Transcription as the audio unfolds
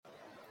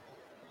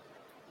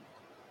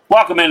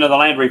Welcome into the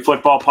Landry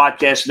Football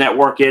Podcast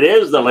Network. It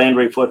is the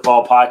Landry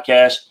Football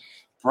Podcast,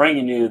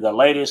 bringing you the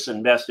latest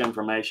and best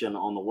information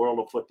on the world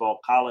of football,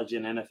 college,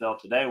 and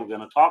NFL. Today, we're going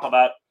to talk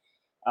about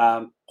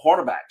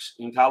quarterbacks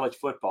in college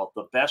football,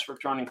 the best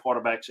returning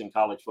quarterbacks in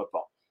college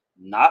football.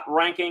 Not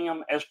ranking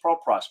them as pro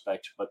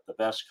prospects, but the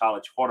best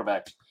college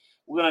quarterbacks.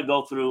 We're going to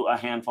go through a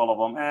handful of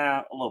them,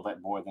 a little bit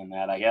more than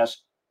that, I guess.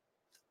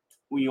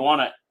 We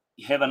want to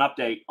have an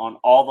update on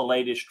all the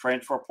latest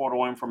transfer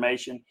portal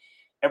information,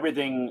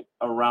 everything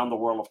around the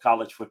world of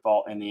college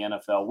football and the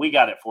NFL. We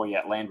got it for you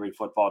at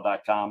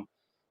LandryFootball.com.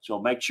 So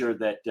make sure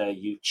that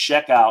you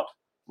check out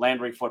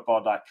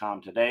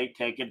LandryFootball.com today.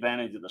 Take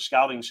advantage of the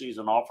scouting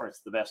season offer.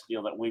 It's the best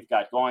deal that we've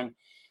got going.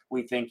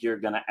 We think you're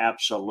going to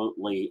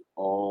absolutely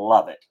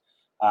love it.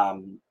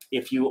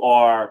 If you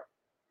are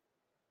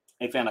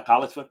a fan of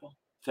college football,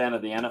 fan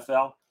of the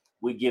NFL,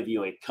 we give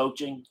you a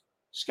coaching,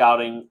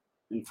 scouting,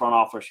 and front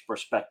office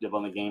perspective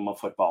on the game of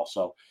football.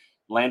 So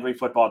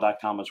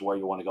LandryFootball.com is where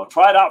you want to go.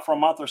 Try it out for a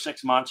month or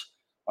 6 months,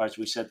 or as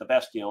we said, the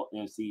best deal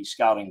is the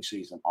scouting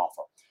season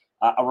offer.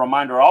 A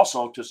reminder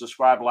also to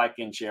subscribe, like,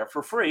 and share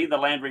for free the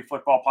Landry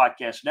Football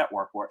Podcast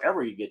Network,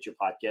 wherever you get your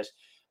podcast.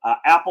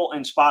 Apple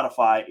and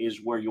Spotify is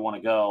where you want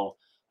to go,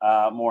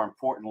 more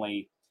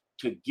importantly,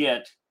 to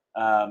get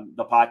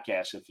the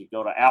podcast. If you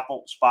go to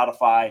Apple,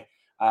 Spotify,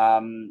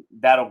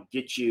 that'll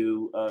get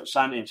you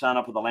sign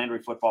up with the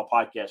Landry Football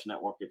Podcast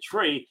Network. It's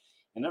free,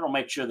 and it'll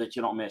make sure that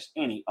you don't miss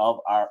any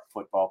of our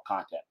football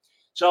content.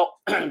 So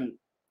I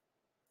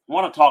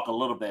want to talk a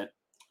little bit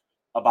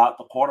about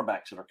the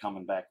quarterbacks that are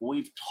coming back.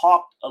 We've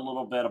talked a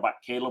little bit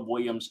about Caleb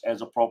Williams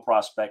as a pro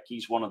prospect.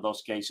 He's one of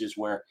those cases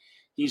where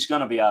he's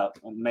going to be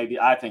maybe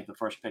I think the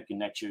first pick in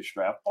next year's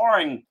draft,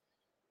 barring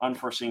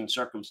unforeseen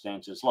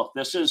circumstances. Look,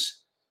 this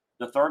is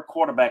the third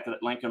quarterback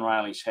that Lincoln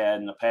Riley's had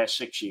in the past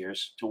 6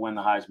 years to win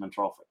the Heisman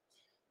Trophy,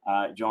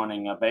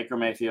 joining Baker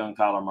Mayfield and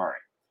Kyler Murray.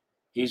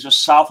 He's a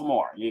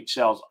sophomore. He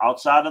excels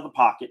outside of the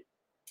pocket,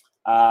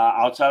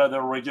 outside of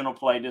the original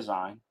play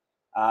design.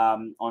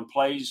 On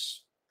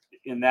plays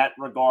in that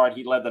regard,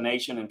 he led the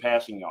nation in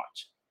passing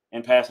yards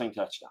and passing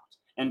touchdowns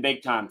and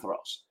big-time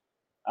throws.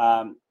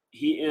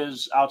 He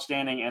is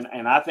outstanding,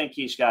 and I think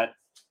he's got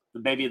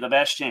maybe the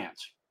best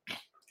chance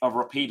of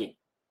repeating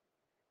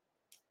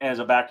as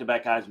a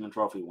back-to-back Heisman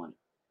Trophy winner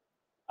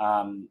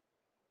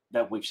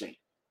that we've seen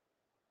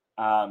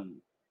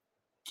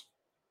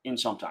in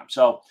some time.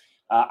 So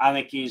I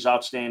think he's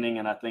outstanding,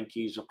 and I think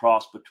he's a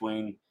cross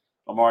between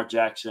Lamar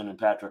Jackson and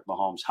Patrick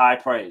Mahomes. High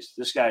praise.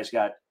 This guy's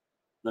got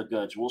the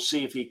goods. We'll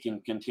see if he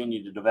can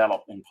continue to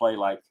develop and play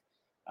like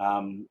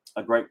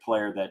a great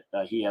player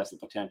that he has the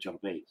potential to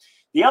be.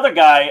 The other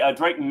guy,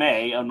 Drake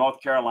May of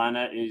North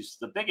Carolina, is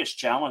the biggest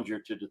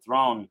challenger to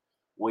dethrone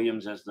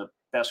Williams as the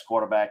best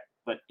quarterback,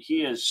 but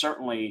he is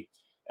certainly,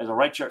 as a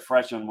redshirt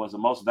freshman, was the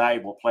most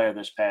valuable player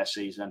this past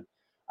season.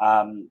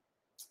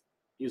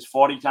 His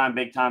 40-time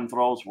big-time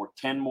throws were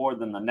 10 more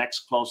than the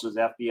next closest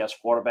FBS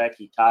quarterback.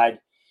 He tied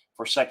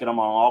for second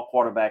among all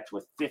quarterbacks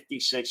with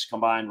 56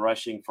 combined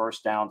rushing,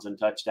 first downs, and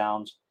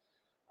touchdowns.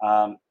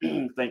 I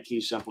think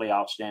he's simply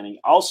outstanding.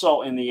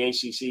 Also in the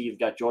ACC, you've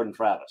got Jordan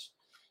Travis.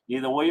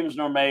 Neither Williams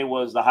nor May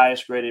was the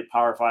highest-graded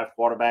Power 5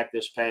 quarterback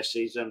this past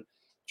season.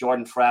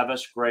 Jordan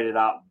Travis graded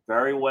out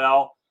very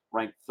well,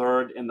 ranked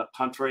third in the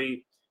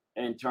country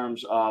in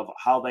terms of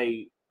how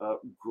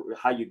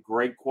you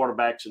grade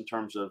quarterbacks in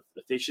terms of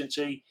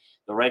efficiency.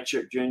 The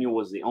redshirt junior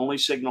was the only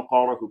signal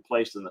caller who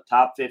placed in the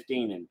top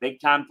 15 in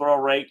big-time throw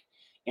rate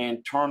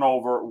and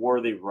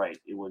turnover-worthy rate.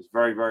 It was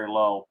very, very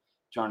low,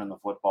 turning the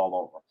football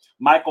over.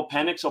 Michael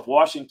Penix of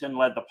Washington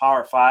led the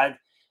Power 5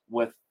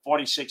 with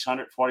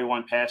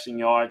 4,641 passing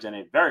yards and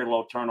a very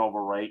low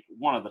turnover rate,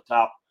 one of the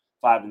top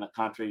 5 in the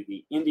country.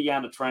 The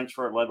Indiana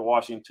transfer led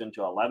Washington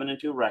to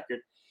 11-2 record.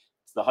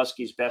 It's the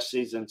Huskies' best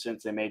season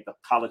since they made the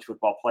college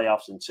football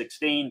playoffs in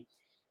 2016.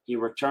 He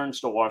returns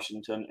to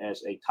Washington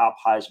as a top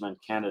Heisman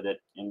candidate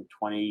in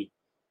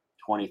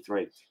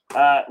 2023.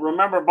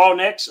 Remember Bo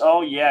Nix?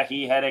 Oh, yeah,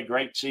 he had a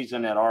great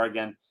season at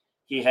Oregon.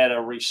 He had a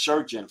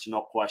resurgence,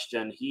 no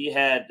question. He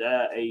had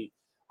a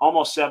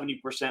almost 70%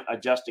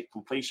 adjusted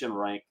completion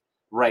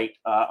rate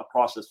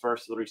across his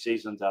first 3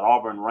 seasons at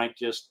Auburn, ranked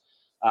just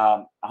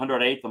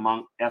 108th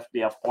among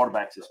FBS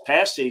quarterbacks. This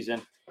past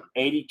season,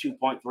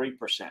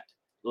 82.3%.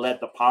 Led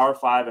the Power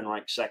 5 and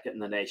ranked second in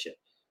the nation.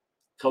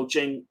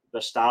 Coaching,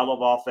 the style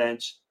of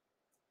offense,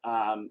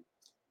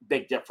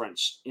 big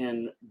difference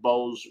in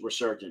Bo's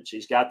resurgence.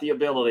 He's got the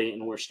ability,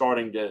 and we're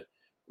starting to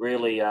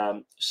really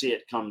see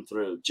it come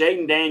through.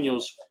 Jaden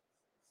Daniels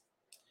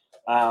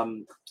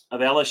of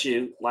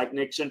LSU, like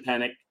Nixon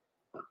Pennick,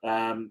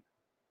 the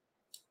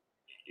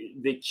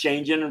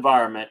change in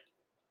environment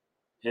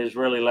has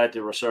really led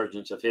to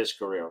resurgence of his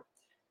career.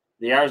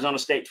 The Arizona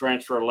State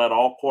transfer led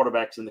all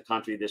quarterbacks in the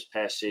country this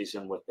past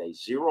season with a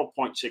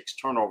 0.6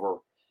 turnover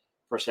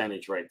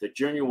percentage rate. The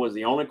junior was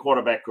the only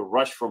quarterback who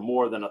rushed for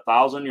more than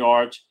 1,000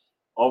 yards.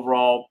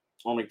 Overall,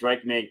 only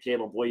Drake May and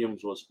Caleb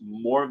Williams was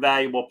more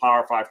valuable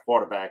Power 5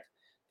 quarterback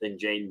than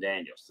Jaden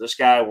Daniels. This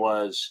guy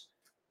was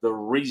the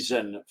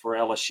reason for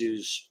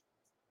LSU's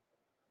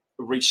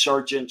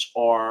resurgence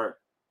or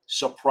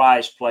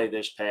surprise play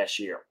this past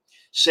year.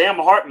 Sam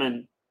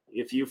Hartman,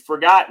 if you've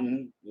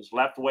forgotten, has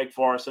left Wake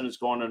Forest and is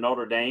going to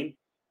Notre Dame,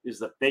 is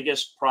the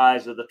biggest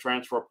prize of the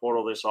transfer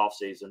portal this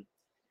offseason.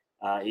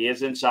 He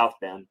is in South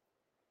Bend.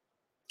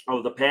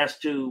 Over the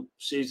past 2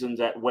 seasons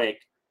at Wake,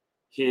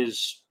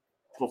 his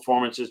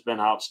performance has been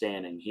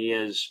outstanding. He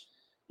has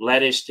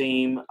led his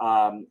team.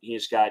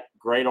 He's got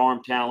great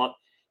arm talent.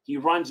 He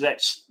ran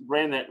that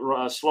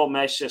slow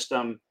mesh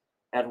system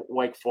at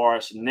Wake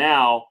Forest.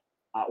 Now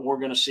we're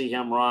going to see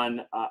him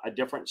run a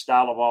different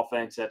style of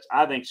offense that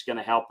I think is going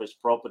to help his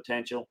pro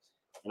potential,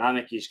 and I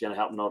think he's going to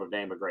help Notre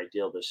Dame a great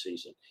deal this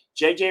season.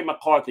 J.J.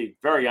 McCarthy,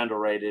 very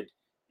underrated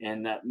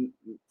and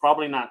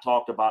probably not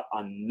talked about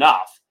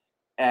enough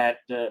at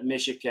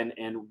Michigan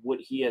and what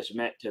he has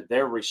meant to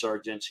their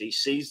resurgence. He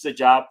seized the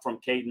job from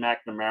Cade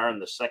McNamara in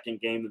the second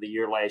game of the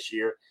year last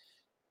year.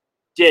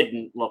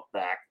 Didn't look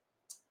back.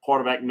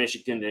 Quarterback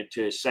Michigan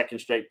to his second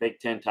straight Big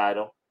Ten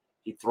title.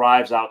 He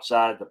thrives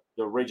outside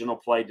the original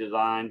play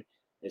design.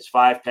 His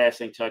 5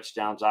 passing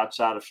touchdowns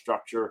outside of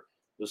structure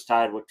was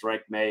tied with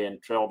Drake May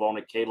and trailed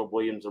only Caleb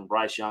Williams and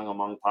Bryce Young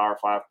among Power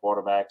 5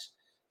 quarterbacks.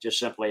 Just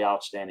simply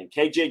outstanding.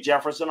 KJ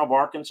Jefferson of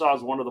Arkansas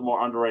is one of the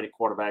more underrated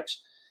quarterbacks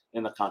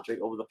in the country.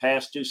 Over the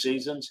past 2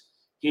 seasons,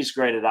 he's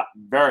graded up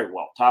very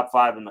well. Top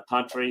 5 in the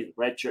country.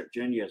 Redshirt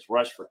junior has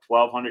rushed for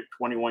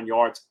 1,221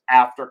 yards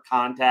after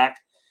contact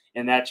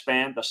in that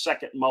span, the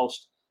second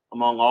most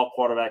among all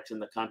quarterbacks in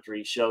the country.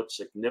 He showed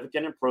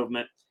significant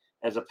improvement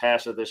as a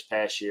passer this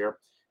past year.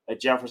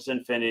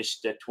 Jefferson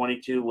finished at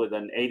 22 with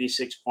an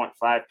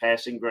 86.5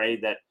 passing grade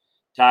that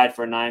tied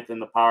for 9th in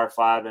the Power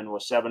 5 and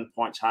was 7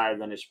 points higher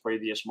than his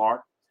previous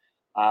mark.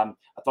 I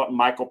thought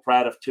Michael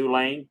Pratt of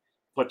Tulane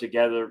put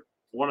together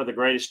one of the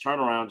greatest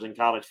turnarounds in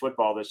college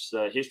football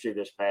history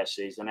this past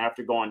season.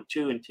 After going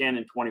 2-10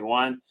 and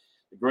 21,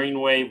 the Green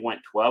Wave went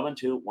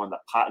 12-2, won the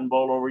Cotton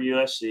Bowl over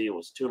USC. It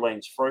was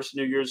Tulane's first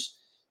New Year's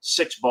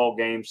Six bowl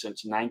game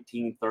since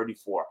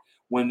 1934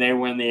 when they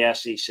win the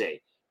SEC.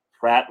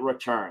 Pratt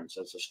returns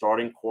as a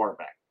starting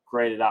quarterback.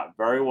 Graded out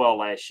very well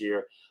last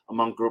year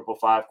among Group of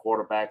 5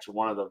 quarterbacks,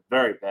 one of the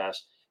very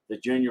best. The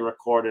junior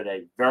recorded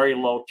a very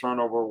low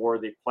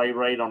turnover-worthy play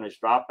rate on his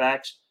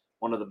dropbacks,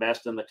 one of the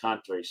best in the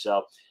country.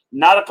 So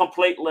not a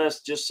complete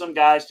list, just some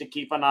guys to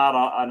keep an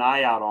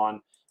eye out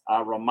on.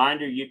 A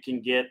reminder, you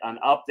can get an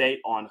update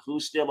on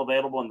who's still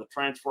available in the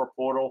transfer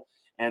portal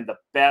and the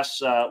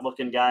best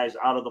looking guys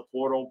out of the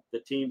portal, the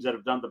teams that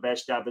have done the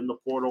best job in the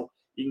portal.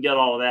 You can get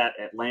all of that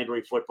at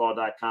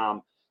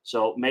LandryFootball.com.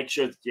 So make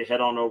sure that you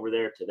head on over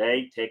there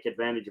today. Take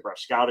advantage of our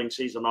scouting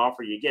season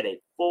offer. You get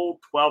a full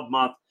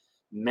 12-month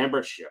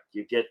membership.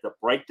 You get the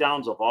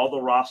breakdowns of all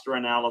the roster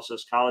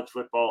analysis, college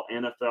football,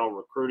 NFL,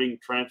 recruiting,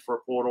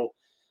 transfer portal,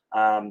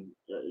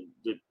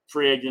 the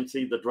free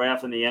agency, the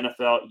draft, and the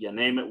NFL. You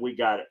name it, we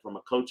got it. From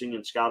a coaching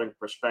and scouting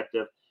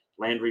perspective,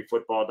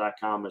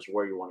 LandryFootball.com is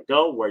where you want to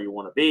go, where you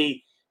want to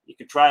be. You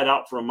can try it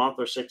out for a month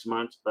or 6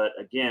 months, but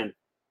again,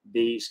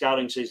 the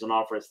scouting season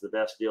offer is the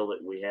best deal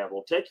that we have.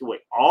 We'll take you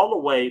all the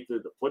way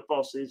through the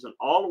football season,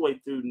 all the way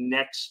through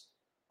next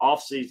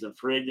offseason,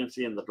 free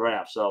agency, and the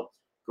draft. So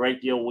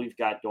great deal we've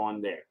got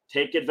going there.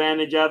 Take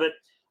advantage of it.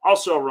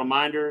 Also, a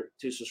reminder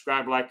to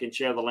subscribe, like, and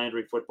share the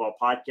Landry Football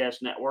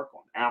Podcast Network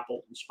on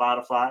Apple and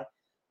Spotify,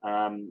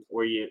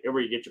 wherever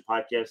you get your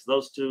podcasts.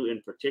 Those 2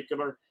 in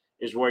particular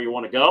is where you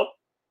want to go.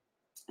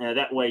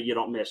 That way you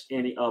don't miss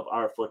any of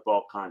our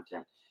football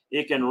content.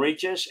 You can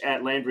reach us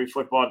at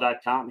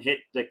LandryFootball.com. Hit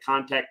the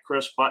Contact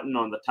Chris button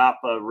on the top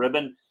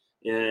ribbon,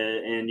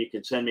 and you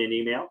can send me an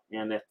email.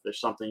 And if there's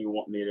something you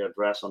want me to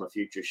address on a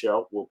future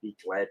show, we'll be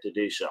glad to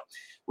do so.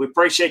 We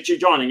appreciate you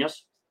joining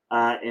us,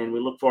 and we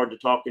look forward to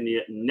talking to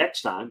you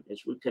next time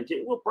as we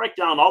continue. We'll break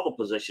down all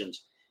the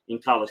positions in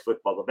college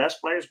football, the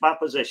best players by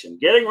position,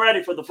 getting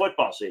ready for the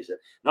football season.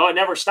 No, it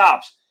never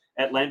stops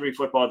at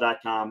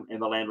LandryFootball.com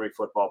and the Landry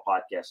Football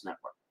Podcast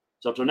Network.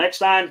 So until next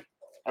time,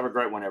 have a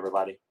great one,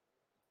 everybody.